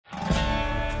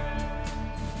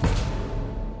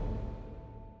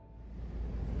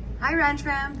Hi Ranch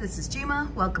Fam, this is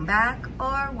Jima. Welcome back,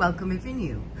 or welcome if you're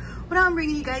new. What I'm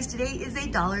bringing you guys today is a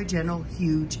Dollar General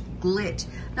huge glitch.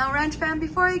 Now Ranch Fam,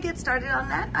 before I get started on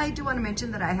that, I do want to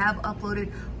mention that I have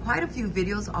uploaded quite a few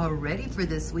videos already for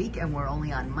this week, and we're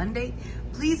only on Monday.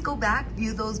 Please go back,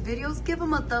 view those videos, give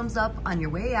them a thumbs up on your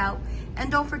way out,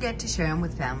 and don't forget to share them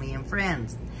with family and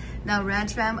friends. Now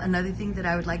Ranch Fam, another thing that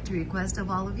I would like to request of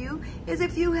all of you is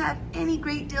if you have any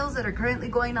great deals that are currently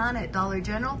going on at Dollar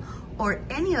General or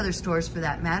any other stores for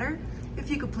that matter,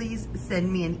 if you could please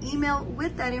send me an email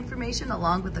with that information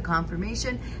along with the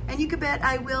confirmation, and you can bet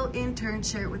I will in turn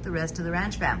share it with the rest of the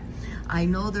Ranch Fam. I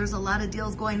know there's a lot of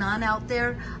deals going on out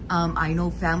there. I know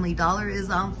Family Dollar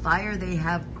is on fire. They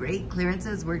have great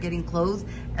clearances. We're getting clothes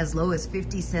as low as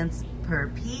 50 cents per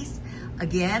piece.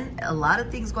 Again, a lot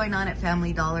of things going on at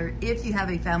Family Dollar. If you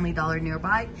have a Family Dollar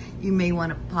nearby, you may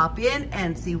want to pop in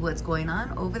and see what's going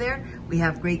on over there. We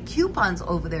have great coupons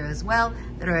over there as well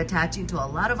that are attaching to a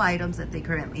lot of items that they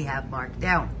currently have marked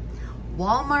down.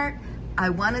 Walmart, I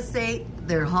want to say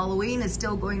their Halloween is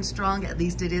still going strong, at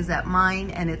least it is at mine,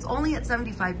 and it's only at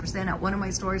 75% at one of my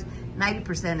stores,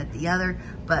 90% at the other.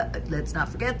 But let's not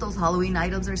forget, those Halloween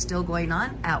items are still going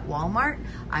on at Walmart.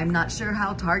 I'm not sure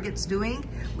how Target's doing.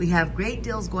 We have great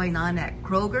deals going on at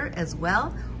Kroger as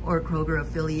well, or Kroger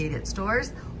affiliated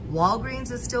stores.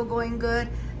 Walgreens is still going good.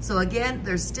 So again,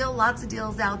 there's still lots of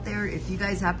deals out there. If you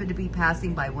guys happen to be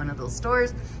passing by one of those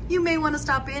stores, you may want to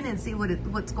stop in and see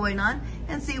what's going on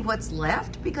and see what's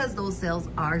left, because those sales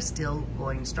are still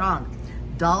going strong.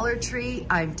 Dollar Tree,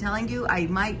 I'm telling you, I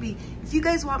might be, if you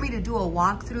guys want me to do a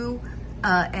walkthrough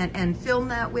and film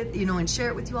that with, and share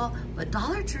it with you all, but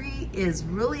Dollar Tree is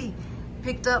really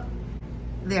picked up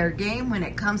their game when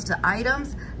it comes to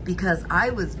items, because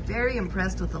I was very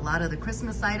impressed with a lot of the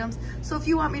Christmas items. So if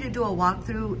you want me to do a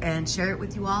walkthrough and share it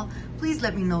with you all, please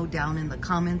let me know down in the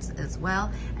comments as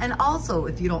well. And also,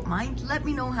 if you don't mind, let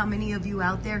me know how many of you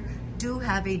out there do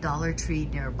have a Dollar Tree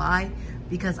nearby,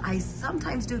 because I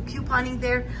sometimes do couponing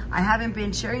there. I haven't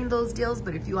been sharing those deals,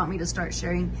 but if you want me to start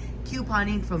sharing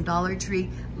couponing from Dollar Tree,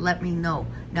 let me know.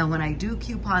 Now, when I do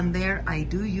coupon there, I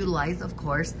do utilize, of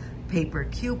course, paper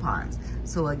coupons.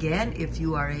 So again, if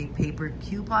you are a paper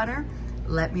couponer,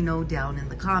 let me know down in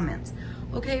the comments.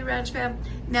 Okay, Ranch Fam.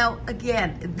 Now,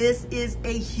 again, this is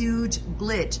a huge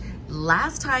glitch.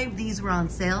 Last time these were on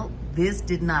sale, this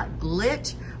did not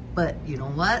glitch, but you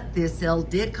know what? This sale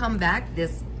did come back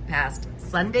this past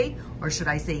Sunday, or should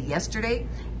I say yesterday,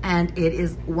 and it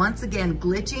is once again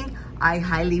glitching. I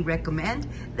highly recommend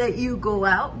that you go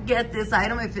out, get this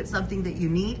item if it's something that you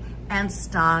need, and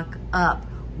stock up.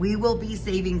 We will be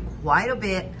saving quite a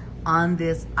bit on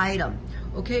this item.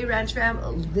 Okay, Ranch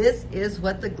Fam, this is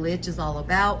what the glitch is all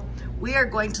about. We are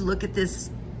going to look at this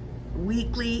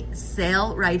weekly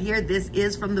sale right here. This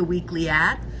is from the weekly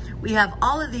ad. We have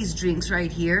all of these drinks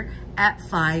right here at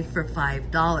 5 for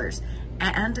 $5.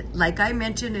 And like I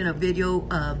mentioned in a video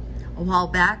a while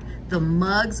back, the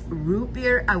Mugs root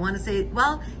beer, I want to say,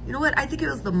 well, you know what? I think it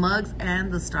was the Mugs and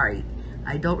the Starry.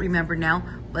 I don't remember now,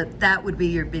 but that would be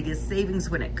your biggest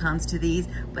savings when it comes to these.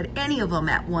 But any of them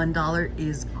at $1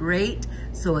 is great.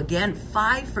 So again,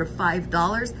 5 for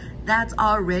 $5, that's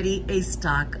already a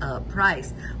stock up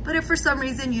price. But if for some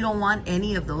reason you don't want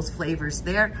any of those flavors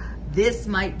there, this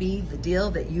might be the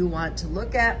deal that you want to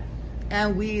look at.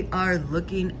 And we are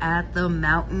looking at the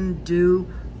Mountain Dew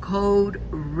Code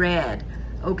Red.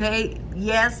 Okay,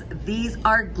 yes, these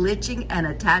are glitching and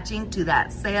attaching to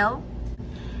that sale.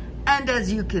 And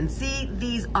as you can see,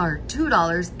 these are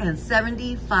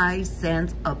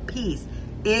 $2.75 a piece.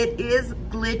 It is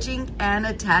glitching and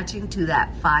attaching to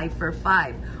that 5 for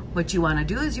 $5. What you want to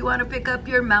do is you want to pick up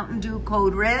your Mountain Dew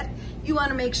Code Red. You want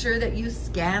to make sure that you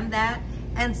scan that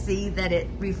and see that it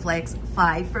reflects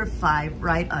 5 for $5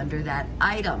 right under that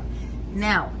item.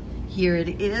 Now, here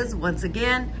it is. Once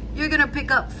again, you're going to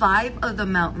pick up 5 of the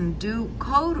Mountain Dew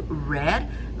Code Red.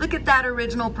 Look at that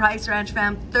original price, Ranch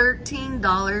Fam,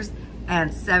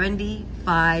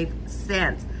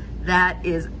 $13.75. That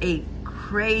is a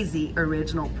crazy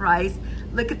original price.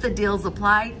 Look at the deals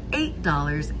applied,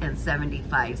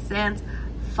 $8.75,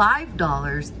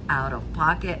 $5 out of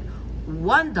pocket,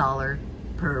 $1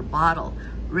 per bottle.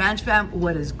 Ranch Fam,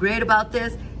 what is great about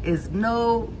this is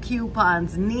no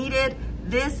coupons needed.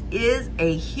 This is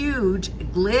a huge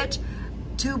glitch.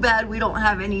 Too bad we don't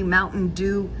have any Mountain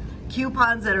Dew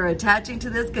coupons that are attaching to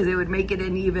this, because it would make it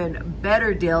an even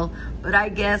better deal. But I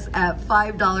guess at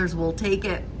 $5 we'll take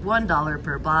it, $1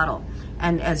 per bottle.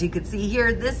 And as you can see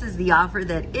here, this is the offer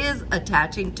that is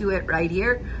attaching to it right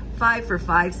here. 5 for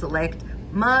 $5 select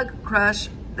mug, crush,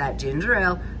 that ginger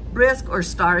ale, Brisk or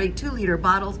Starry 2-liter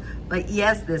bottles. But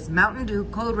yes, this Mountain Dew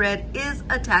Code Red is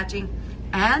attaching,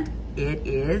 and it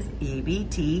is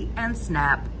EBT and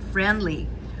SNAP friendly.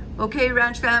 Okay,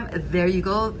 Ranch Fam, there you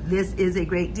go. This is a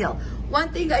great deal. One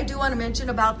thing I do want to mention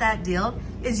about that deal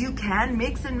is you can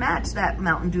mix and match that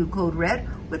Mountain Dew Code Red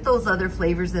with those other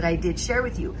flavors that I did share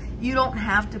with you. You don't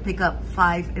have to pick up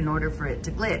 5 in order for it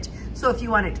to glitch. So if you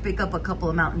wanted to pick up a couple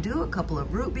of Mountain Dew, a couple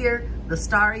of root beer, the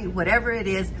Starry, whatever it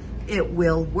is, it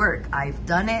will work. I've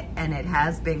done it and it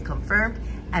has been confirmed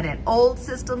at an old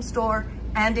system store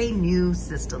and a new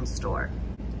system store.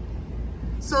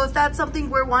 So if that's something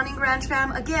we're wanting, Ranch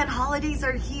Fam, again, holidays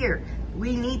are here.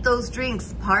 We need those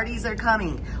drinks. Parties are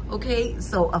coming. Okay,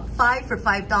 so a 5 for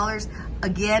 $5.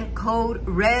 Again, Code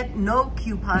Red. No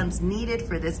coupons needed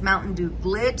for this Mountain Dew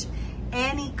glitch.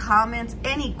 Any comments,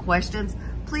 any questions,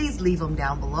 please leave them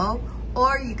down below.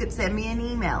 Or you could send me an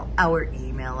email. Our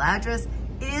email address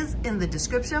is in the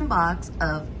description box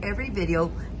of every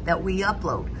video that we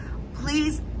upload.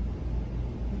 Please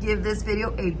give this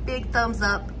video a big thumbs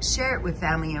up, share it with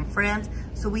family and friends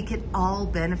so we can all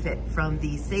benefit from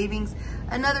these savings.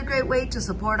 Another great way to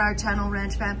support our channel,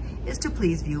 Ranch Fam, is to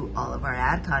please view all of our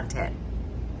ad content.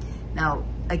 Now,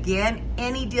 again,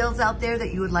 any deals out there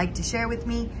that you would like to share with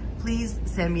me, please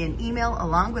send me an email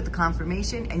along with the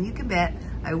confirmation, and you can bet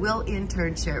I will in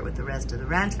turn share it with the rest of the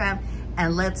Ranch Fam.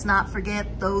 And let's not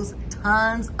forget those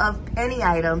tons of penny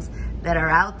items that are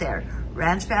out there.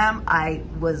 Ranch Fam, I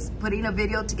was putting a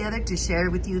video together to share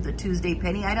with you the Tuesday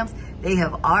penny items. They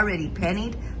have already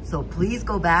pennied, so please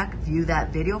go back, view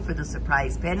that video for the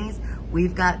surprise pennies.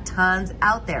 We've got tons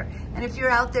out there. And if you're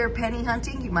out there penny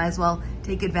hunting, you might as well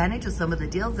take advantage of some of the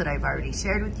deals that I've already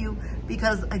shared with you,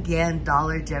 because again,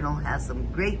 Dollar General has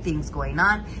some great things going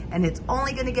on, and it's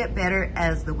only gonna get better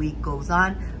as the week goes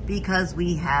on because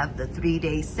we have the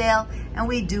 3-day sale and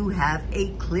we do have a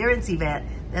clearance event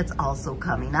that's also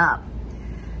coming up.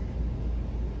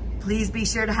 Please be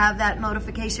sure to have that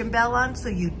notification bell on so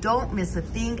you don't miss a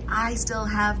thing. I still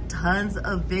have tons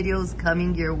of videos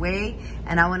coming your way,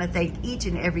 and I want to thank each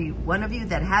and every one of you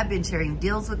that have been sharing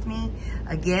deals with me.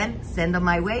 Again, send them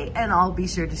my way and I'll be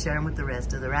sure to share them with the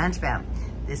rest of the Ranch Fam.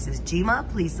 This is Jima.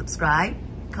 Please subscribe,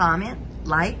 comment,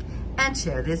 like, and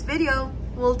share this video.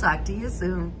 We'll talk to you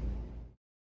soon.